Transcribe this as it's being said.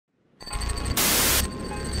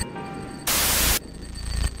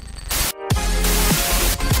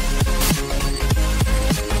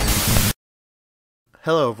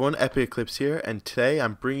Hello everyone, Eclipse here, and today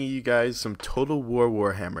I'm bringing you guys some Total War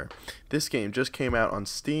Warhammer. This game just came out on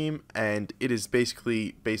Steam, and it is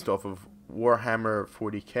basically based off of Warhammer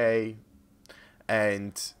 40k,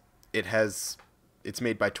 and it's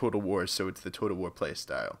made by Total War, so it's the Total War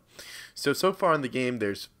playstyle. So far in the game,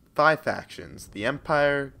 there's 5 factions: the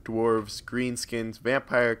Empire, Dwarves, Greenskins,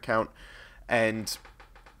 Vampire Count, and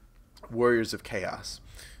Warriors of Chaos.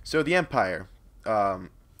 So the Empire,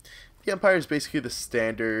 the Empire is basically the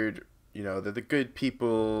standard, they're the good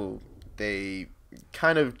people. They're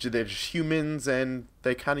just humans, and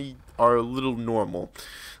they kind of are a little normal.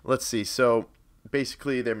 Let's see. So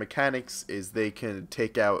basically their mechanics is they can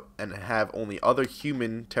take out and have only other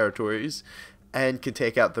human territories, and can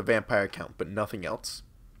take out the vampire count, but nothing else.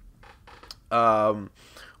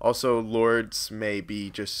 Also, lords may be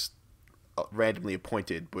just randomly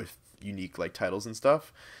appointed with unique titles and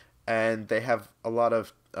stuff, and they have a lot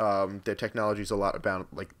of their technology is a lot about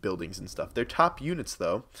buildings and stuff. Their top units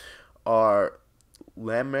though are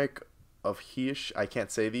Lamech of Heish. I can't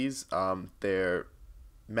say these. They're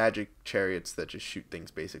magic chariots that just shoot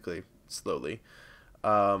things basically slowly.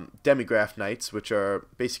 Demigraph knights, which are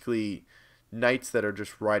basically knights that are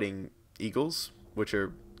just riding eagles,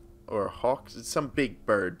 or hawks. It's some big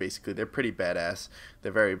bird basically. They're pretty badass.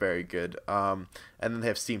 They're very, very good. And then they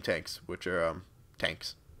have steam tanks, which are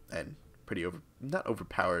tanks, and not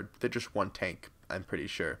overpowered. They're just one tank, I'm pretty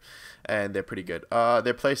sure, and they're pretty good.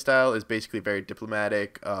 Their playstyle is basically very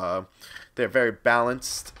diplomatic. They're very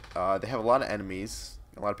balanced. They have a lot of enemies.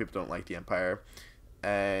 A lot of people don't like the Empire,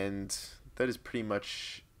 and that is pretty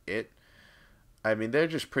much it. I mean, they're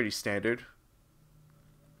just pretty standard.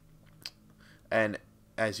 And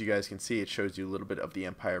as you guys can see, it shows you a little bit of the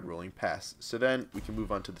Empire ruling past. So then we can move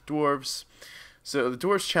on to the Dwarves. So the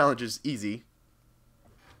Dwarves challenge is easy.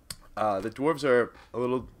 The dwarves are a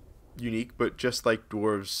little unique, but just like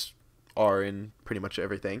dwarves are in pretty much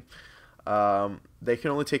everything. They can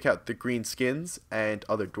only take out the greenskins and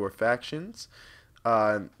other dwarf factions.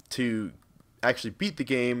 To actually beat the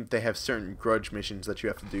game, they have certain grudge missions that you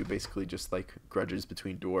have to do, basically just like grudges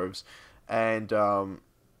between dwarves. And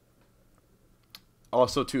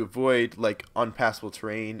also, to avoid unpassable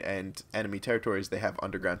terrain and enemy territories, they have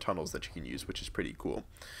underground tunnels that you can use, which is pretty cool.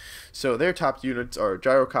 So their top units are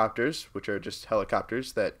gyrocopters, which are just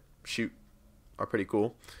helicopters that shoot, are pretty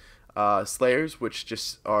cool. Slayers, which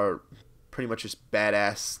just are pretty much just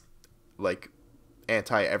badass,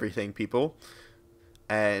 anti-everything people.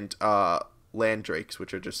 And land drakes,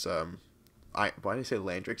 which are just why do I say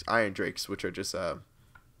land drakes? Iron drakes, which are just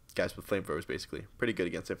guys with flamethrowers, basically. Pretty good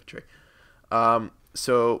against infantry.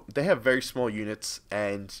 So they have very small units,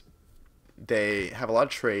 and they have a lot of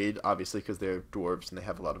trade, obviously, because they're dwarves and they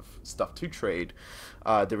have a lot of stuff to trade.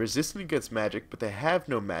 They're resistant against magic, but they have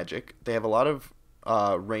no magic. They have a lot of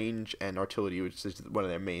range and artillery, which is one of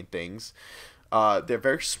their main things. They're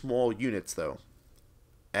very small units, though.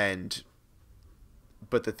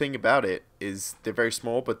 But the thing about it is they're very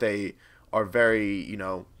small, but they are very,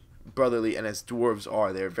 brotherly, and as dwarves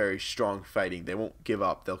are, they're very strong fighting. They won't give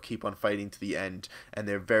up. They'll keep on fighting to the end, and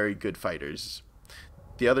they're very good fighters.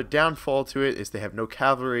 The other downfall to it is they have no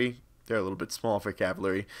cavalry. They're a little bit small for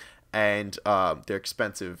cavalry, and they're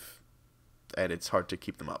expensive, and it's hard to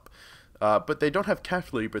keep them up. But they don't have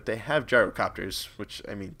cavalry, but they have gyrocopters, which,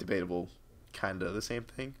 I mean, debatable, kind of the same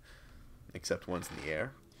thing, except one's in the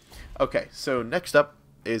air. Okay, so next up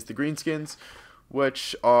is the Greenskins,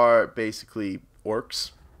 which are basically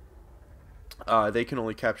orcs. They can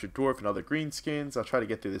only capture dwarf and other greenskins. I'll try to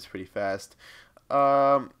get through this pretty fast.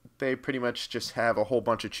 They pretty much just have a whole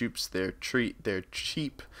bunch of troops. They're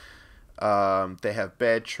cheap. They have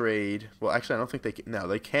bad trade. Well, actually, I don't think they can. No,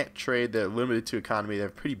 they can't trade. They're limited to economy. They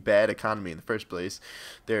have pretty bad economy in the first place.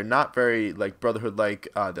 They're not very Brotherhood-like.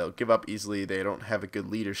 They'll give up easily. They don't have a good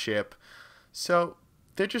leadership. So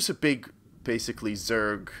they're just a big, basically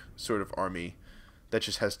Zerg sort of army that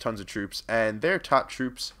just has tons of troops, and their top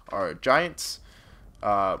troops are giants,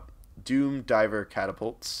 doom diver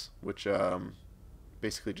catapults, which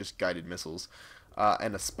basically just guided missiles,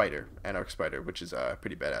 and a spider, anarch spider, which is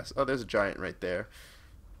pretty badass. Oh, there's a giant right there.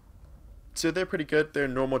 So they're pretty good. They're a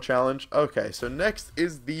normal challenge. Okay, so next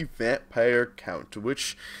is the vampire count,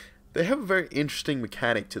 which they have a very interesting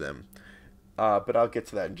mechanic to them. But I'll get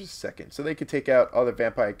to that in just a second. So they can take out other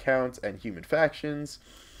vampire counts and human factions.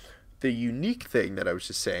 The unique thing that I was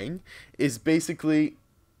just saying is basically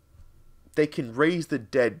they can raise the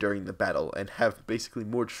dead during the battle and have basically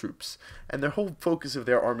more troops. And their whole focus of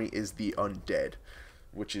their army is the undead,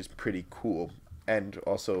 which is pretty cool. and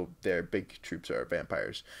also their big troops are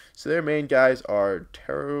vampires. So their main guys are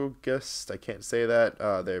Terrorgust. I can't say that.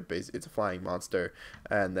 It's a flying monster,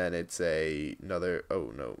 and then it's another.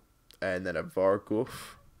 Oh no, and then a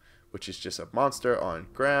Vargulf, which is just a monster on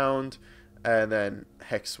ground, and then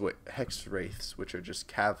Hex Wraiths, which are just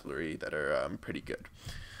cavalry that are pretty good.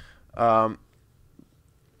 Um,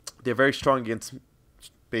 they're very strong against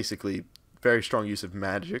basically very strong use of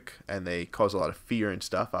magic, and they cause a lot of fear and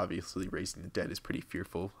stuff. Obviously, raising the dead is pretty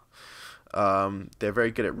fearful. They're very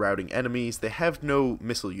good at routing enemies. They have no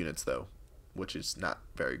missile units though, which is not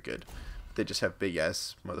very good. They just have big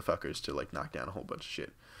ass motherfuckers to like knock down a whole bunch of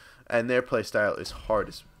shit. And their playstyle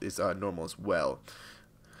is normal as well.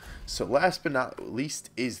 So last but not least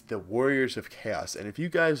is the Warriors of Chaos. And if you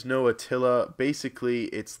guys know Attila, basically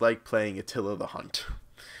it's like playing Attila the Hunt.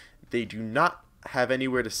 They do not have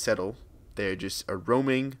anywhere to settle. They're just a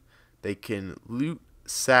roaming. They can loot,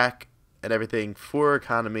 sack, and everything for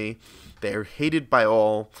economy. They are hated by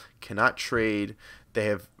all, cannot trade. They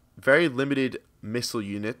have very limited missile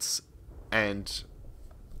units, and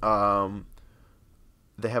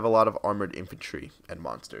they have a lot of armored infantry and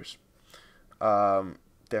monsters.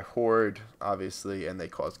 They're horde, obviously, and they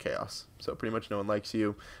cause chaos. So pretty much no one likes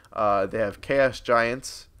you. They have chaos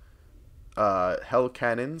giants, hell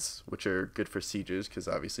cannons, which are good for sieges, because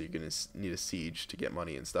obviously you're going to need a siege to get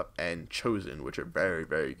money and stuff, and chosen, which are very,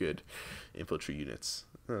 very good infantry units.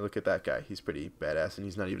 Look at that guy. He's pretty badass, and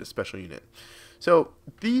he's not even a special unit. So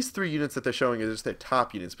these three units that they're showing are just their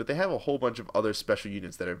top units, but they have a whole bunch of other special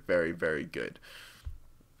units that are very, very good.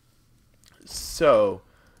 So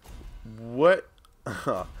what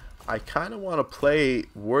I kind of want to play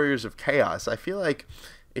Warriors of Chaos. I feel like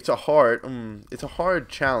it's a hard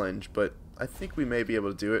challenge, but I think we may be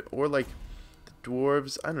able to do it. Or like the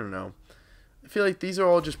dwarves, I don't know. I feel like these are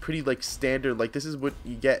all just pretty like standard. Like this is what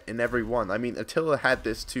you get in every one. I mean, Attila had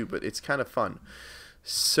this too, but it's kind of fun.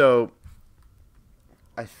 So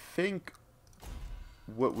I think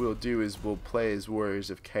what we'll do is we'll play as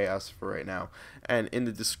Warriors of Chaos for right now. And in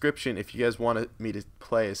the description, if you guys wanted me to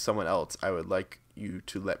play as someone else, I would like you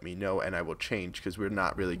to let me know, and I will change, because we're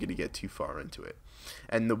not really going to get too far into it.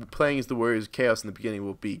 And the playing as the Warriors of Chaos in the beginning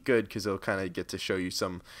will be good, because it'll kind of get to show you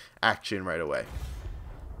some action right away.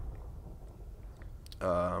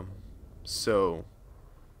 So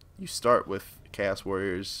you start with Chaos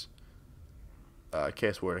Warriors,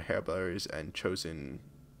 Chaos Warrior Hairbearers, and Chosen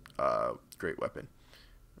Great Weapon.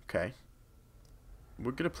 Okay.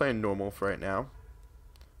 We're going to play in normal for right now.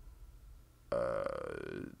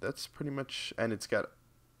 That's pretty much, and it's got,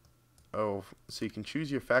 oh, so you can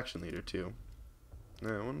choose your faction leader too. No,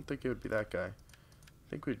 I wouldn't think it would be that guy. I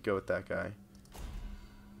think we'd go with that guy.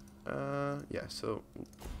 Yeah, so,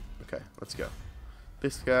 okay, let's go.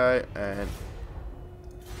 This guy, and,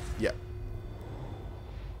 yeah.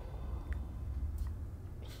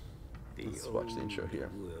 Let's watch the intro here.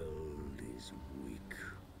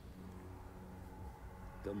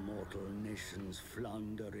 The mortal nations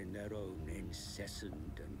flounder in their own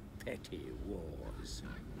incessant and petty wars.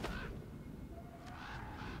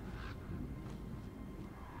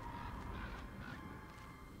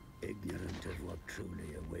 Ignorant of what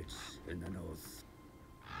truly awaits in the north.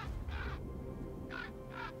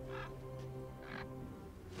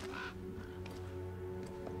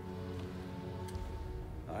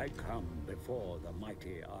 I come before the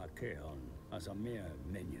mighty Archaon as a mere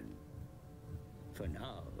minion. For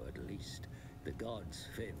now, at least, the gods'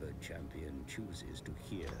 favored champion chooses to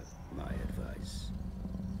hear my advice.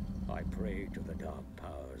 I pray to the dark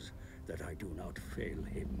powers that I do not fail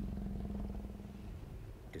him.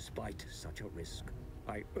 Despite such a risk,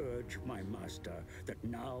 I urge my master that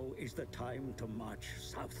now is the time to march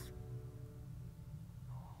south.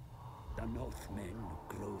 The Northmen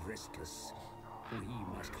grow restless.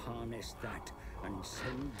 We must harness that and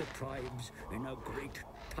send the tribes in a great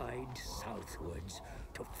tide southwards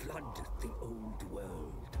to flood the old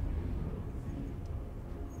world.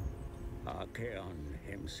 Archaon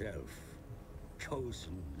himself,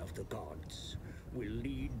 chosen of the gods, will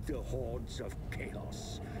lead the hordes of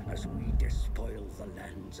chaos as we despoil the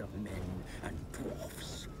lands of men and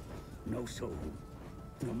dwarfs. No soul,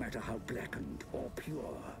 no matter how blackened or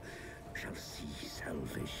pure, shall see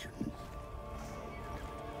salvation.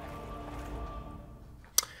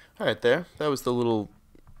 Alright there, that was the little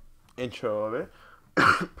intro of it.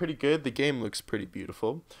 Pretty good, the game looks pretty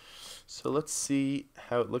beautiful. So let's see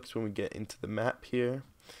how it looks when we get into the map here.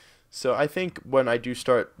 So I think when I do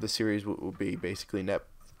start the series, what will be basically an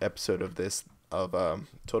episode of this, of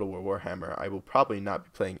Total War Warhammer, I will probably not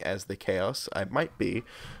be playing as the Chaos. I might be,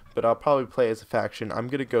 but I'll probably play as a faction. I'm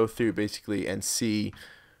going to go through basically and see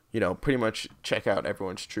you know, pretty much check out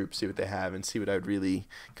everyone's troops, see what they have, and see what I'd really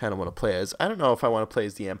kind of want to play as. I don't know if I want to play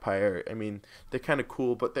as the Empire. I mean, they're kind of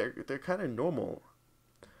cool, but they're kind of normal.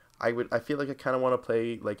 I feel like I kind of want to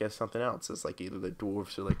play like as something else, as like either the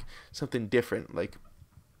dwarves or like something different, like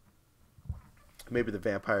maybe the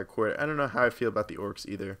vampire court. I don't know how I feel about the orcs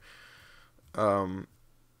either.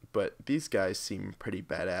 But these guys seem pretty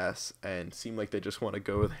badass and seem like they just want to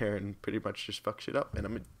go there and pretty much just fuck shit up. And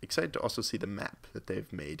I'm excited to also see the map that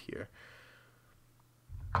they've made here.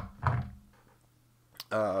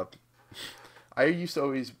 I used to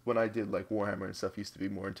always, when I did like Warhammer and stuff, used to be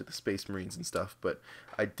more into the Space Marines and stuff. But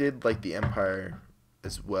I did like the Empire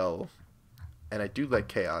as well. And I do like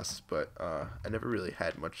Chaos, but I never really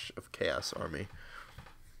had much of Chaos Army.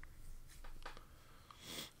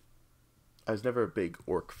 I was never a big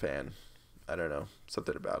orc fan. I don't know.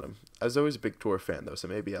 Something about him. I was always a big dwarf fan, though, so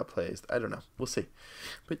maybe I'll play as... I don't know. We'll see.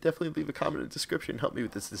 But definitely leave a comment in the description. Help me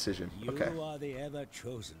with this decision. Okay. You are the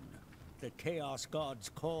ever-chosen. The Chaos Gods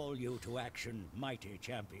call you to action, mighty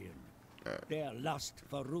champion. Their lust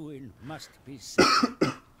for ruin must be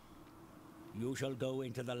settled. You shall go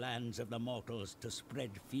into the lands of the mortals to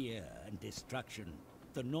spread fear and destruction.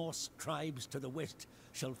 The Norse tribes to the west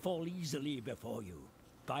shall fall easily before you.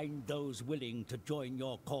 Find those willing to join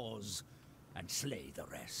your cause, and slay the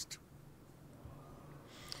rest.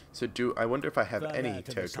 So I wonder if I have Further any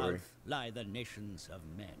to territory. The south lie the nations of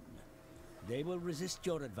men. They will resist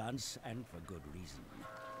your advance, and for good reason.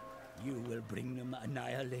 You will bring them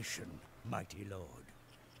annihilation, mighty lord.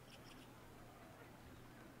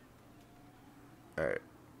 Alright.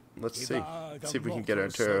 Let's see. See if we can get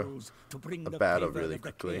into a battle really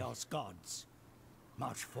quickly. Chaos Gods.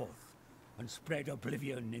 March forth and spread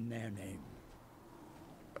oblivion in their name.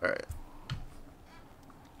 Alright.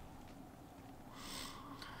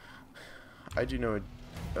 I do know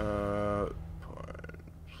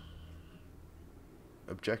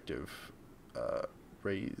objective.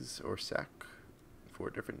 Raise or sack 4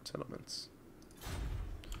 different settlements.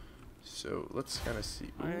 So let's kind of see.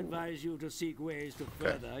 Ooh. I advise you to seek ways to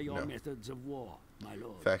further your methods of war, my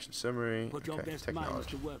lord. Faction summary. Put your best minds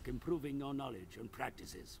to work improving your knowledge and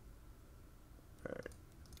practices. Alright.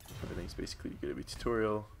 Everything's basically going to be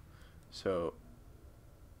tutorial. So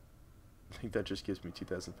I think that just gives me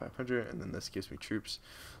 2,500, and then this gives me troops.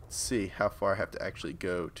 Let's see how far I have to actually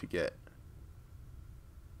go to get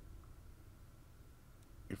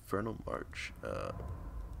Infernal March.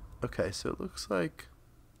 Okay, so it looks like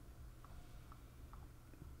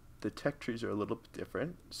the tech trees are a little bit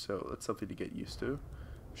different, so that's something to get used to.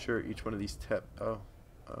 I'm sure each one of these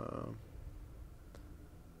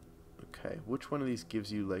okay, which one of these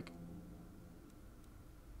gives you like...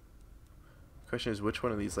 Question is, which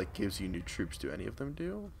one of these like gives you new troops? Do any of them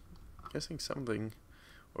do? I'm guessing something.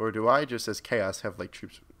 Or do I just, as Chaos, have like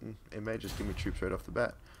troops? It may just give me troops right off the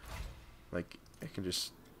bat. Like, I can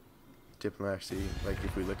just diplomacy, like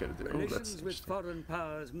if we look at it, oh, that's with foreign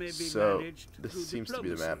powers may be so managed this through seems to be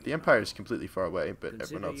the diplomacy. map. The Empire is completely far away, but Consider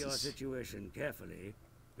everyone else your is situation carefully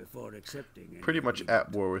before accepting pretty any much agreement.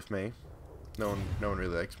 at war with me. No one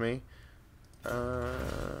really likes me.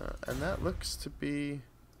 And that looks to be...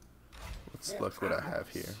 Let's look what I have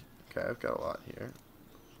here. Okay, I've got a lot here.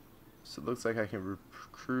 So it looks like I can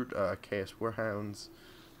recruit Chaos Warhounds,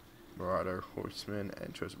 Marauder Horsemen,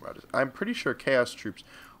 and Chosen Marauders. I'm pretty sure Chaos troops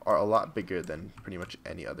are a lot bigger than pretty much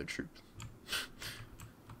any other troop.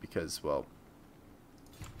 Because, well,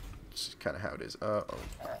 it's kind of how it is. Oh,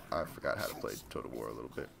 I forgot how to play Total War a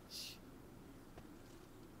little bit.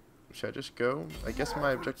 Should I just go? I guess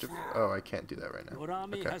my objective... Oh, I can't do that right now. Your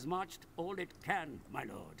army Okay. has marched all it can, my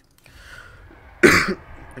lord.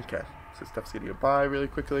 Okay, so stuff's gonna go by really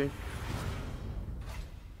quickly.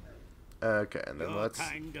 Okay, and then Your let's...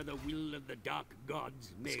 kind of the will of the dark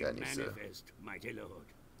gods This made guy needs to- manifest, mighty lord.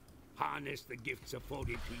 Harness the gifts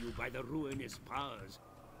afforded to you by the ruinous powers,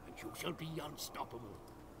 and you shall be unstoppable.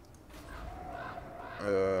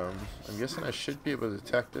 I'm guessing I should be able to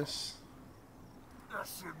attack this.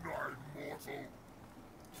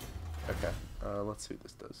 Okay, let's see what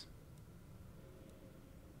this does.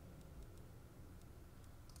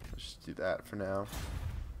 Let's just do that for now.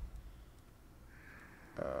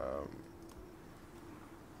 Oh,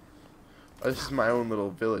 this is my own little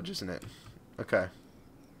village, isn't it? Okay.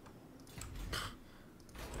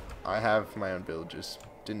 I have my own villages.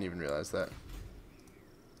 Didn't even realize that.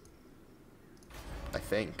 I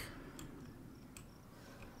think.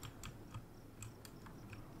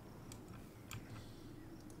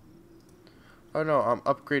 Oh no, I'm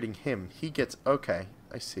upgrading him. He gets... Okay,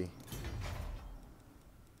 I see.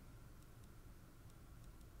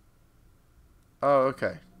 Oh,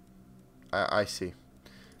 okay. I see.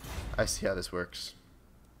 I see how this works.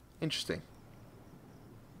 Interesting.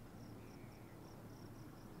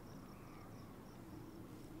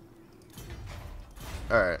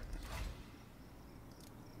 Alright.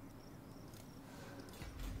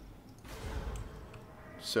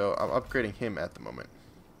 So I'm upgrading him at the moment,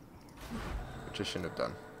 which I shouldn't have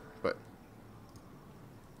done, but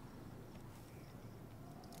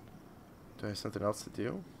do I have something else to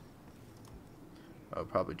do? I'll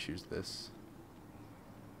probably choose this.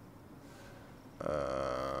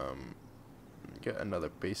 Get another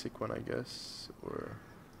basic one, I guess, or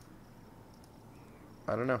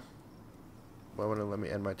I don't know. Why wouldn't it let me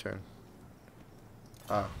end my turn?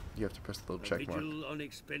 Ah, you have to press the little check mark. Vigil on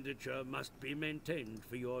expenditure must be maintained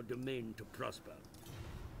for your domain to prosper.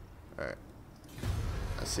 Alright.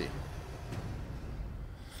 I see.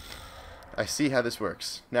 I see how this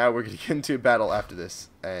works. Now we're going to get into a battle after this,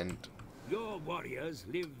 and Your warriors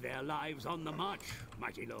live their lives on the march,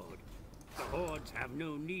 mighty lord. The hordes have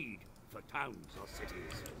no need for towns or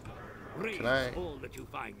cities. Raise all that you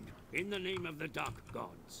find in the name of the dark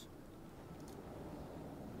gods.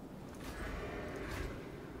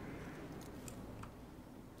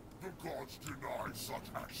 The gods deny such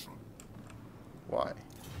action. why?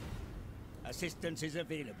 Assistance is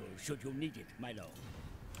available should you need it, my lord.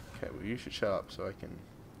 Okay, well you should shut up so I can...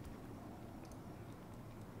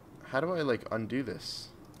 How do I, like, undo this?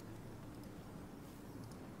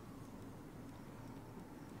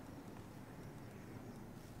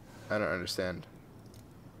 I don't understand.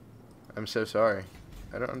 I'm so sorry.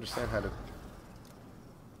 I don't understand how to...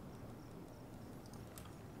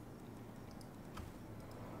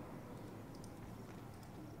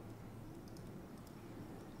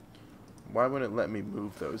 Why wouldn't it let me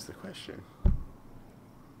move those, the question?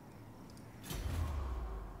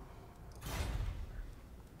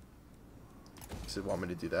 Does it want me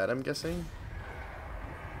to do that, I'm guessing?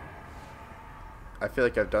 I feel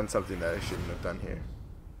like I've done something that I shouldn't have done here.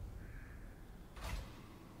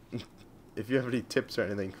 If you have any tips or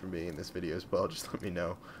anything for me in this video as well, just let me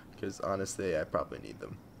know, because honestly I probably need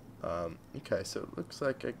them. Okay, so it looks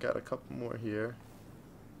like I got a couple more here.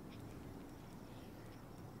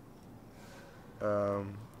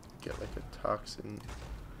 Get like a toxin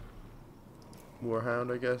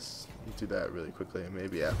warhound, I guess. Do that really quickly, and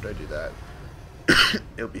maybe after I do that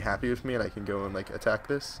it'll be happy with me and I can go and like attack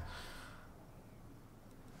this.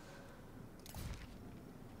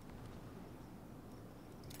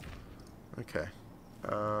 Okay.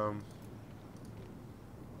 Yeah,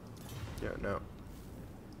 no.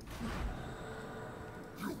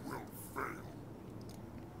 You will fail.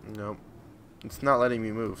 Nope. It's not letting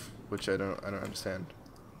me move, which I don't understand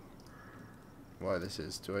why this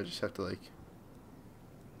is. Do I just have to like...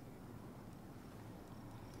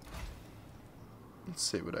 Let's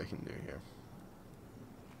see what I can do here.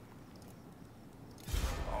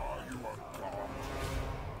 Are you a god?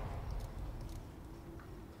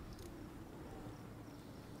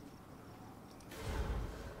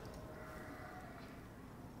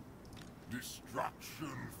 Distraction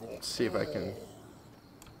for Let's see if I can...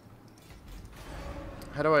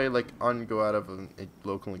 How do I like go out of a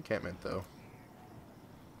local encampment though?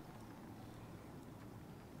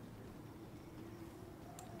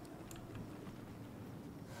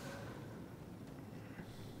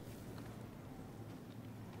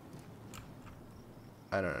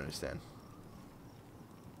 I don't understand.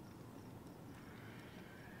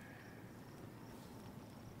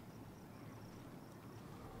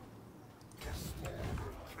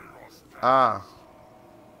 Ah.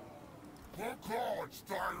 the gods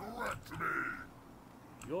direct me.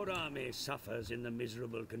 Your army suffers in the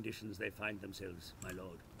miserable conditions they find themselves, my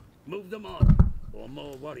lord. Move them on, or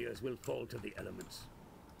more warriors will fall to the elements.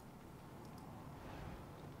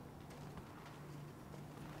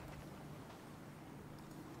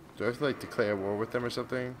 Do I have to like declare war with them or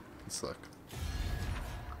something? Let's look.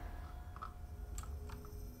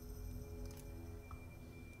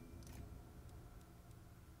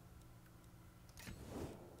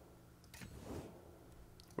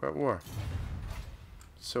 We're at war.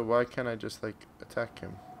 So why can't I just like attack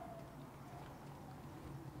him?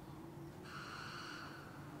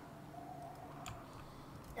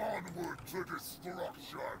 Onward to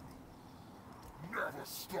destruction. Never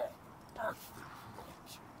stop. I think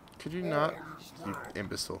not. Could you not? You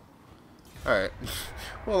imbecile. Alright.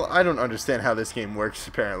 Well, I don't understand how this game works,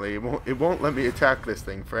 apparently. It won't let me attack this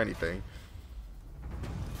thing for anything.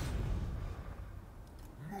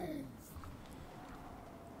 Move.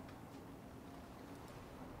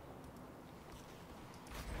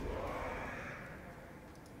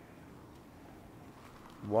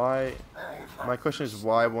 Why? My question is,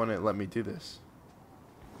 why won't it let me do this?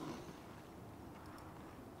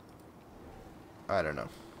 I don't know.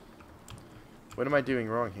 What am I doing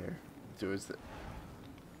wrong here?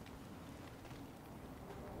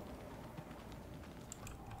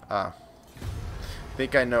 I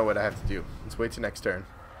think I know what I have to do. Let's wait till next turn.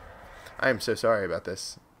 I am so sorry about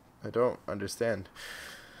this. I don't understand.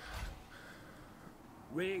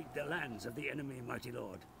 Raid the lands of the enemy, mighty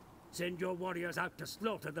lord. Send your warriors out to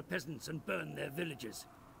slaughter the peasants and burn their villages.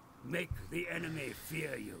 Make the enemy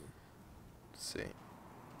fear you. Let's see.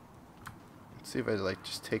 Let's see if I like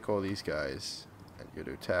just take all these guys and go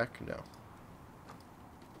to attack. No.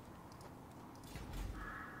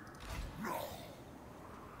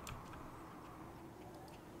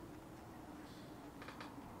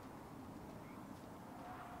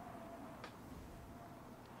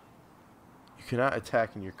 You cannot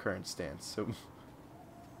attack in your current stance. So.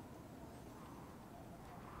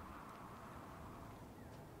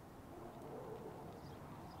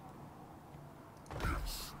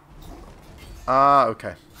 Ah,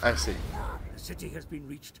 okay. I see. The city has been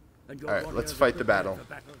reached, and your Alright, let's warriors fight are the prepared battle. for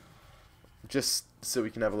battle. Just so we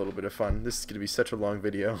can have a little bit of fun. This is going to be such a long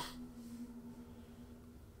video.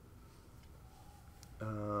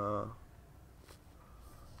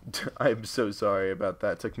 I'm so sorry about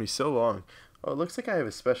that. It took me so long. Oh, it looks like I have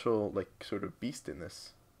a special, like, sort of beast in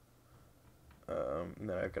this. And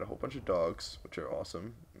then I've got a whole bunch of dogs, which are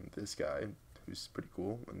awesome. And this guy, who's pretty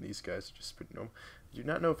cool. And these guys are just pretty normal. I do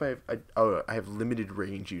not know if I have... I have limited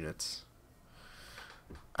range units.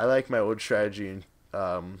 I like my old strategy in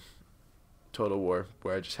Total War,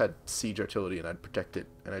 where I just had siege artillery and I'd protect it,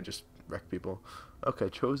 and I'd just wreck people. Okay,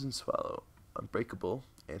 Chosen Swallow. Unbreakable.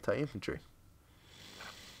 Anti-infantry.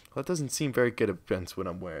 Well, that doesn't seem very good against what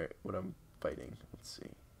I'm fighting. Let's see.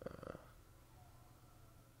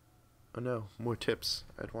 Oh no, more tips.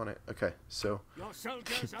 I'd want it. Okay, so. Your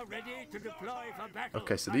soldiers are ready to deploy for battle.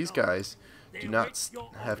 Okay, so these guys do not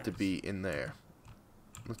have to be in there.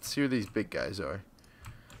 Let's see where these big guys are.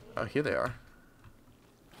 Oh, here they are.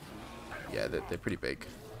 Yeah, they're pretty big.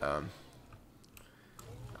 I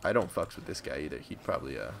don't fucks with this guy either. He'd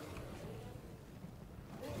probably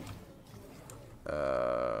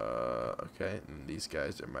okay, and these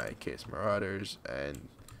guys are my Chaos Marauders, and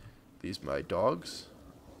these my dogs.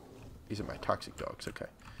 These are my toxic dogs. Okay,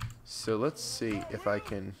 so let's see if I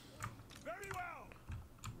can.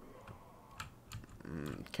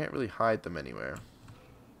 Can't really hide them anywhere.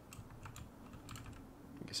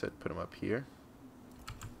 I guess I'd put them up here.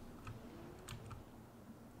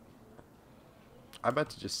 I'm about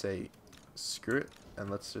to just say screw it and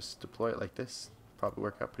let's just deploy it like this. Probably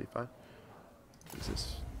work out pretty fine. What is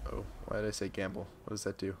this? Oh, why did I say gamble? What does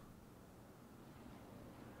that do?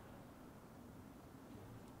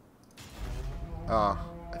 Ah,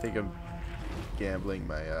 I think I'm gambling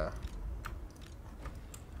my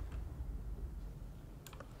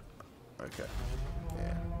okay.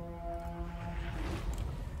 Yeah.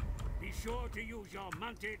 Be sure to use your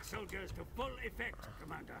mounted soldiers to full effect,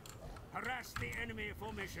 Commander. Harass the enemy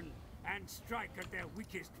formation and strike at their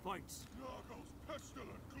weakest points.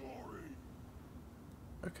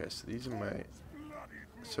 Okay, so these are my...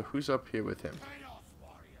 So who's up here with him?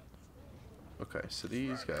 Okay, so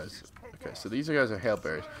these guys... Okay, so these guys are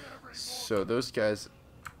Hailberries. So those guys...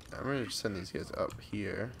 I'm going to send these guys up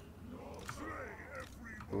here.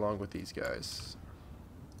 Along with these guys.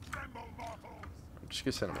 I'm just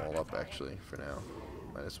going to send them all up, actually, for now.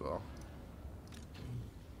 Might as well.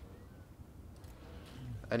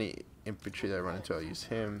 Any infantry that I run into, I'll use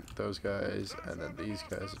him, those guys, and then these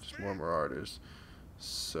guys are just more marauders.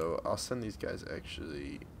 So I'll send these guys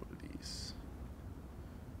actually. What are these?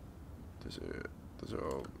 Those are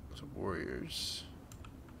all warriors.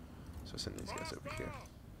 So I'll send these guys over here.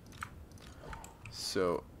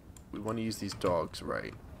 So we want to use these dogs,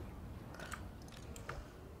 right?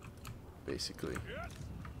 Basically,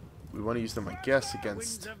 we want to use them, I guess,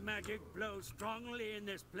 against. Winds of magic blow strongly in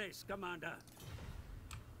this place, Commander.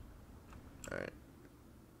 Alright.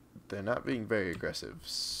 They're not being very aggressive,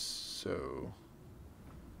 so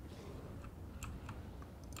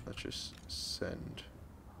let's just send.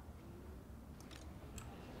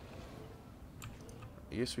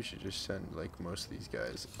 I guess we should just send like most of these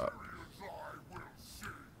guys up.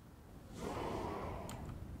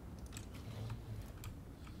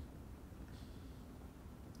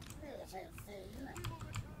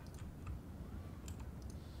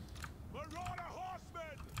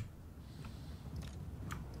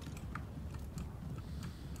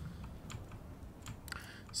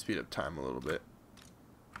 Speed up time a little bit.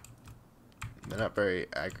 They're not very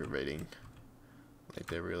aggravating. Like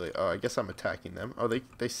they really... Oh, I guess I'm attacking them. Oh, they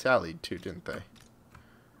sallied too, didn't they?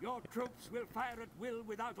 Your troops will fire at will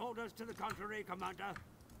without orders to the contrary, Commander.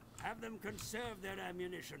 Have them conserve their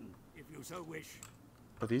ammunition, if you so wish.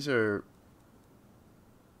 Oh, these are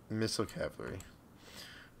missile cavalry.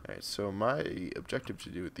 Alright, so my objective to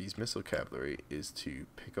do with these missile cavalry is to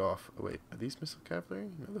pick off... Oh wait, are these missile cavalry?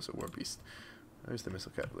 No, those are war beasts. Where's the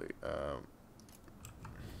missile cavalry?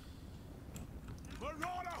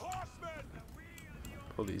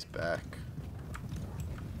 Pull these back.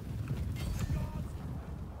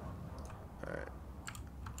 Alright.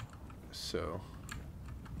 So...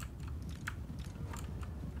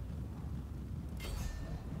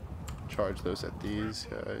 charge those at these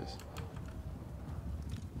guys.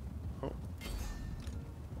 Oh.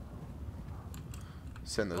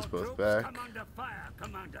 Send those both back. Come under fire,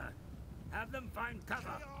 Commander. Have them find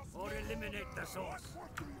cover or eliminate the source.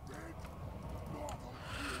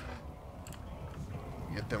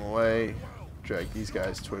 Get them away. Drag these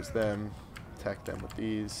guys towards them. Attack them with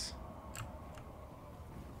these.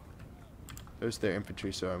 There's their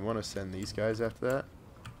infantry, so I want to send these guys after that.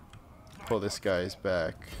 Pull this guy's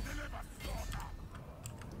back.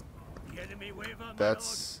 The enemy waver, my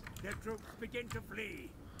That's lord. Their troops begin to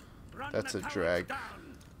flee. Run that's the a cowards drag.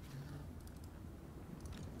 down.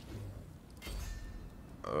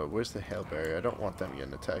 Where's the hail barrier? I don't want them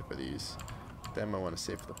getting attacked by these. Them I want to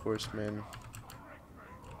save for the horsemen.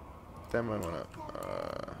 Them I want to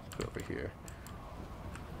put over here.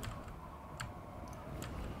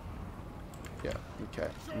 Yeah, okay.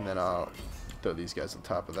 And then I'll throw these guys on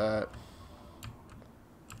top of that.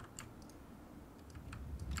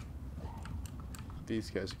 These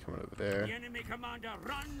guys are coming over there. The enemy commander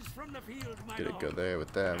runs from the field, my Gonna lord. go there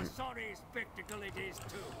with them. A sorry spectacle it is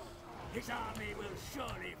too. His army will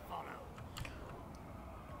surely follow.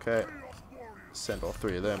 Okay. Send all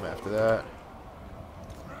three of them after that.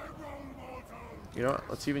 You know what?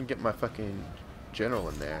 Let's even get my fucking general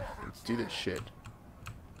in there. Let's do this shit.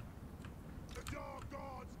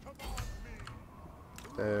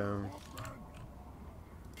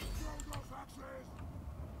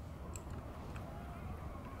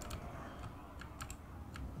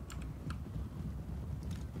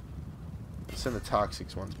 Send the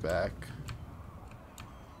toxics ones back.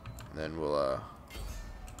 And then we'll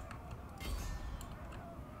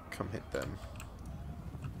come hit them.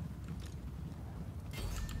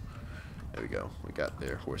 There we go. We got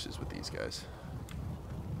their horses with these guys.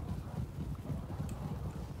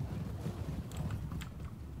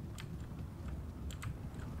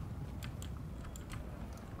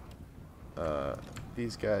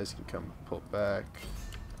 These guys can come pull back.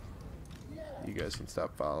 You guys can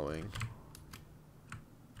stop following.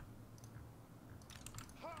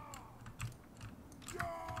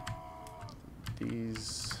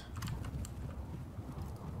 These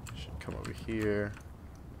should come over here.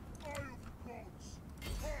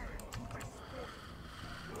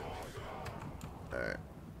 Alright.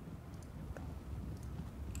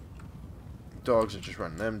 Dogs are just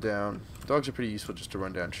running them down. Dogs are pretty useful just to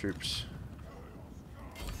run down troops.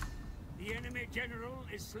 The enemy general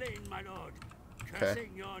is slain, my lord. Okay.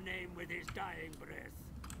 Cursing your name with his dying breath.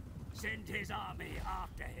 Send his army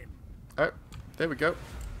after him. Alright, there we go.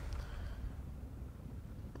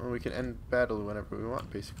 Well, we can end battle whenever we want,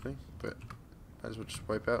 basically. But might as well just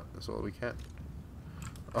wipe out. That's all we can.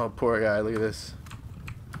 Oh, poor guy. Look at this.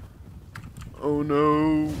 Oh,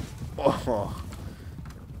 no. Oh.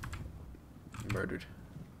 Murdered.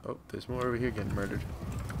 Oh, there's more over here getting murdered.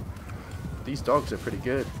 These dogs are pretty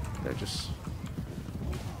good. They're just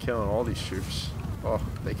killing all these troops. Oh,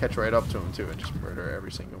 they catch right up to them, too, and just murder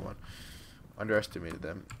every single one. Underestimated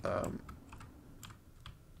them.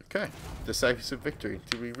 Okay, decisive victory.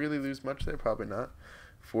 Did we really lose much there? Probably not.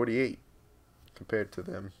 48 compared to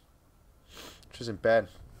them, which isn't bad.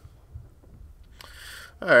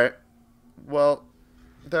 Alright, well,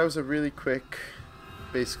 that was a really quick,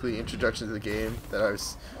 basically, introduction to the game that I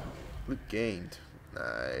was gained.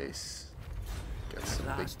 Nice. Got some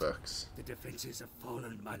big bucks. The defenses have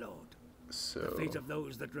fallen, my lord. So, The fate of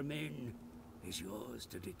those that remain is yours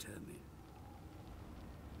to determine.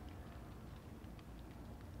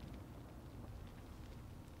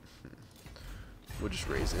 we'll just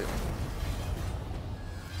raise it.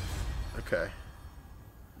 Okay.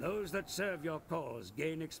 Those that serve your cause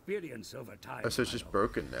gain experience over time. Oh, so it's my just lord.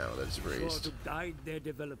 broken now that it's Be sure raised. to guide their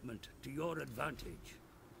development to your advantage.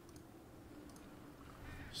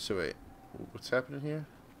 So wait, what's happening here?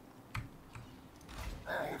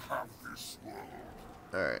 I'll have this world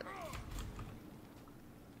Alright.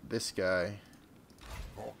 This guy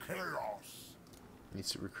for chaos.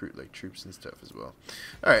 needs to recruit like troops and stuff as well.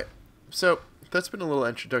 Alright, so that's been a little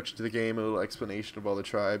introduction to the game, a little explanation of all the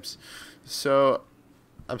tribes. So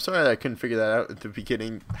I'm sorry that I couldn't figure that out at the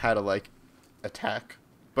beginning, how to like attack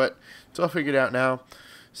But it's all figured out now.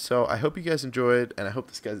 So I hope you guys enjoyed, and I hope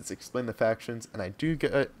this guys explained the factions. And I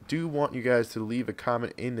do want you guys to leave a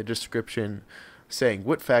comment in the description saying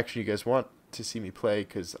what faction you guys want to see me play,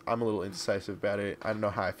 because I'm a little indecisive about it. I don't know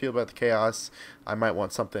how I feel about the chaos. I might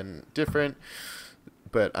want something different,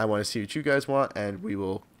 but I want to see what you guys want, and we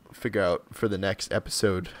will figure out for the next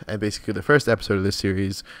episode, and basically the first episode of this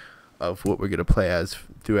series, of what we're going to play as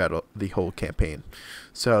throughout the whole campaign.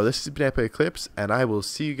 So this has been Eclipse, and I will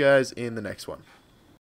see you guys in the next one.